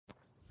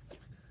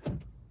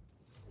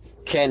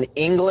Can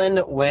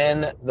England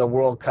win the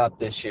World Cup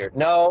this year?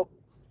 No,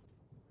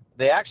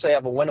 they actually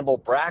have a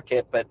winnable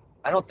bracket, but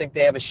I don't think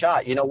they have a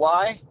shot. You know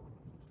why?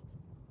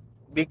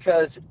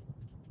 Because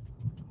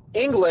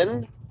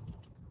England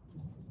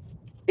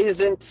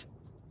isn't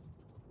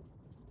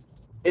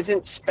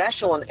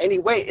special in any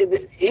way.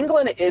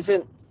 England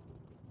isn't.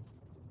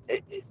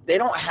 They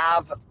don't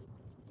have.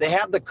 They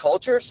have the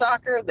culture of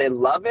soccer. They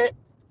love it,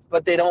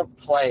 but they don't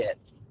play it.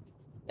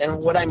 And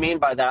what I mean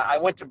by that, I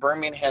went to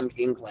Birmingham,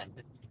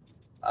 England,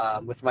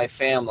 with my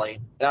family,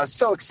 and I was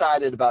so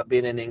excited about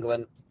being in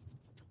England,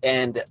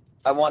 and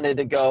I wanted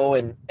to go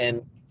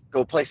and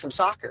go play some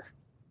soccer.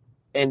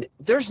 And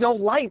there's no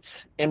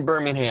lights in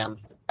Birmingham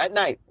at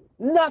night.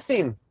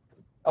 Nothing.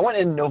 I went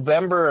in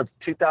November of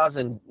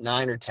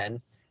 2009 or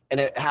 10, and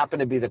it happened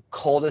to be the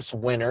coldest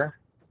winter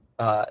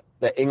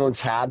that England's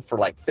had for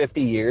like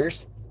 50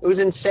 years. It was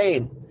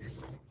insane.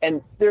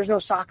 And there's no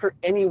soccer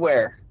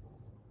anywhere.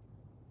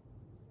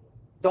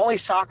 The only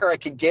soccer I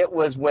could get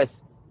was with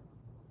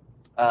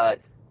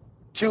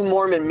two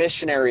Mormon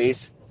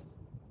missionaries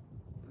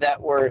that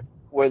were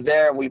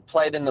there. We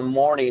played in the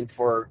morning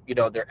for,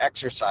 their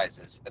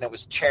exercises, and it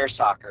was chair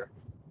soccer.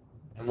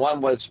 And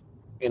one was,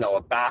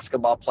 a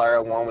basketball player,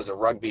 and one was a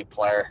rugby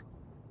player.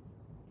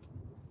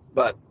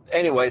 But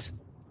anyways,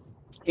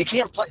 you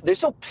can't play.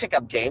 There's no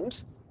pickup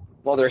games.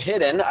 Well, they're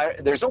hidden.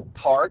 There's no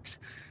parks.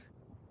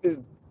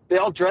 They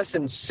all dress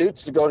in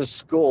suits to go to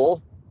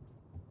school.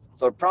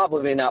 So they're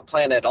probably not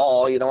playing at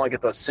all. You don't want to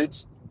get those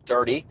suits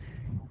dirty.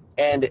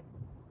 And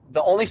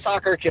the only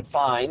soccer I could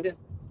find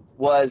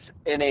was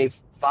in a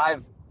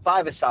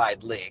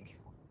five-a-side league.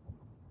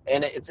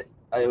 And it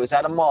was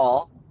at a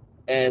mall,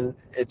 and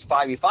it's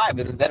 5v5.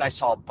 And then I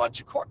saw a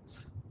bunch of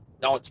courts.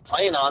 No one's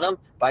playing on them,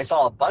 but I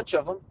saw a bunch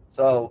of them.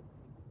 So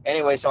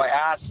anyway, I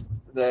asked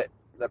the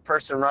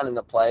person running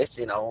the place,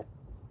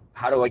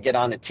 how do I get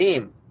on a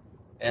team?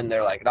 And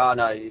they're like,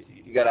 no,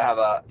 you gotta have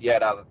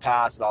a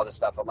pass and all this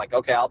stuff. I'm like,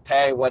 okay, I'll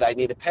pay what I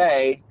need to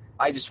pay.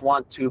 I just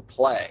want to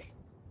play.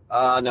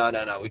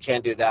 No, we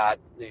can't do that.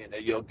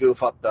 You'll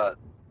goof up the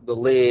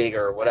league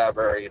or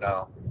whatever.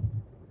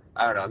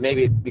 I don't know.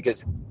 Maybe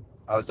because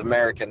I was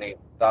American, he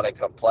thought I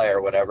couldn't play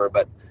or whatever.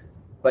 But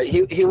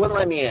he wouldn't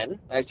let me in.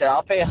 I said,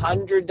 I'll pay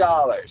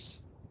 $100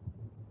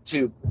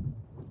 to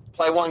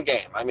play one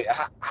game. I mean,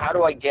 how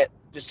do I get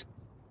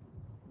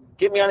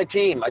me on a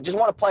team? I just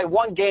want to play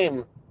one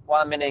game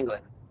while I'm in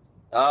England.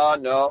 Oh,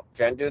 no,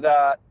 can't do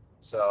that.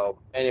 So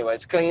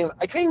anyways,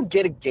 I couldn't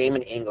get a game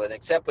in England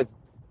except with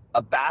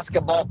a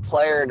basketball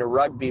player and a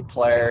rugby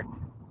player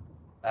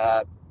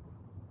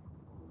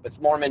with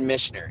Mormon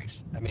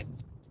missionaries. I mean,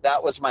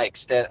 that was my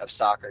extent of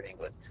soccer in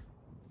England.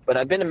 But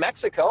I've been to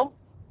Mexico.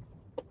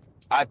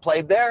 I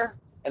played there,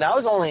 and I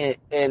was only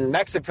in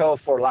Mexico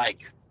for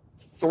like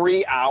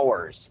 3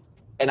 hours,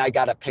 and I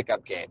got a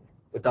pickup game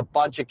with a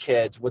bunch of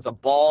kids with a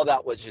ball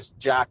that was just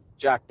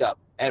jacked up.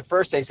 And at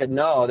first they said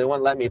no, they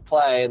wouldn't let me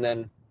play, and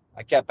then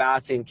I kept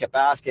asking,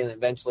 and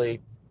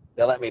eventually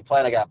they let me play,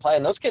 and I got to play.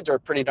 And those kids are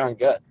pretty darn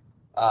good,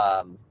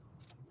 and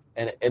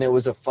it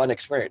was a fun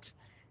experience.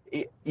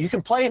 You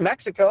can play in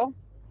Mexico,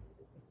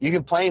 you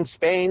can play in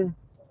Spain,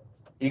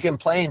 you can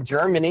play in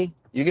Germany,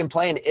 you can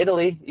play in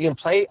Italy, you can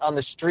play on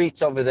the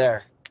streets over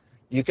there,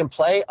 you can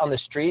play on the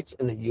streets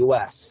in the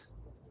U.S.,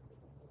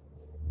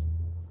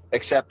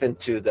 except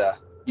into the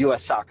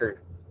U.S.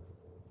 soccer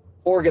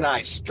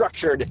organized,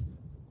 structured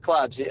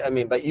clubs. I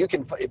mean, but you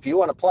can, if you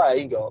want to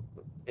play, you go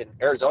in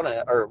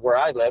Arizona or where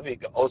I live, you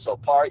go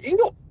Oso Park. You can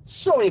go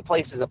so many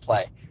places to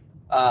play,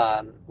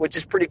 which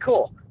is pretty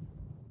cool,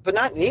 but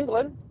not in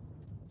England.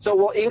 So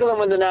will England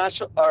win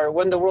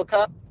the World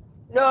Cup?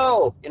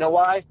 No. You know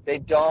why? They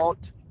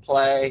don't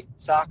play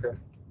soccer.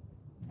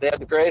 They have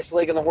the greatest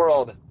league in the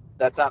world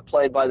that's not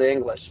played by the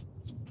English.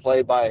 It's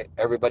played by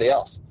everybody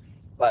else.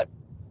 But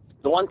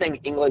the one thing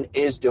England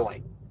is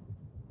doing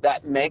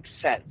that makes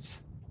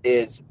sense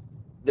is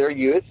their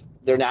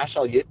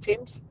national youth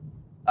teams,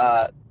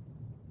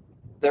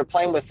 they're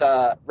playing with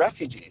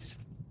refugees.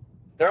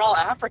 They're all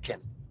African.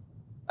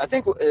 I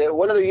think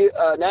one of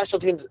the national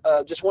teams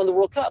just won the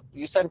World Cup,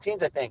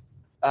 U17s, I think.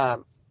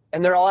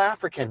 And they're all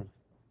African.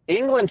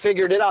 England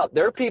figured it out.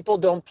 Their people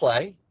don't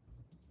play,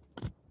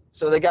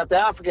 so they got the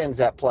Africans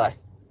that play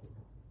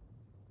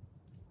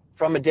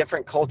from a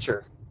different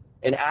culture.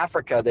 In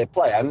Africa, they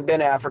play. I haven't been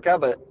to Africa,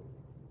 but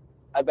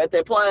I bet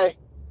they play.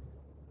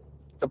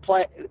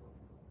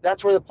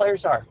 That's where the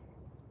players are.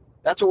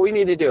 That's what we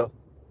need to do.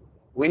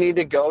 We need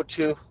to go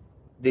to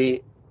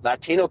the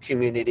Latino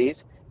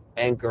communities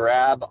and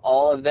grab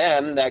all of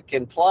them that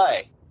can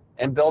play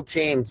and build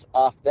teams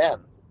off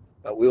them.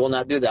 But we will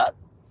not do that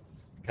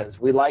because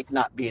we like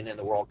not being in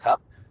the World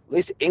Cup. At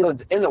least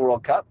England's in the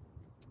World Cup.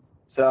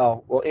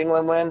 So will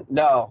England win?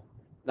 No,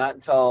 not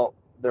until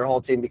their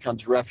whole team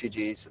becomes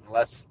refugees and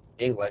less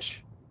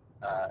English.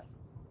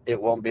 It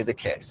won't be the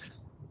case.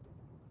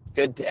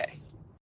 Good day.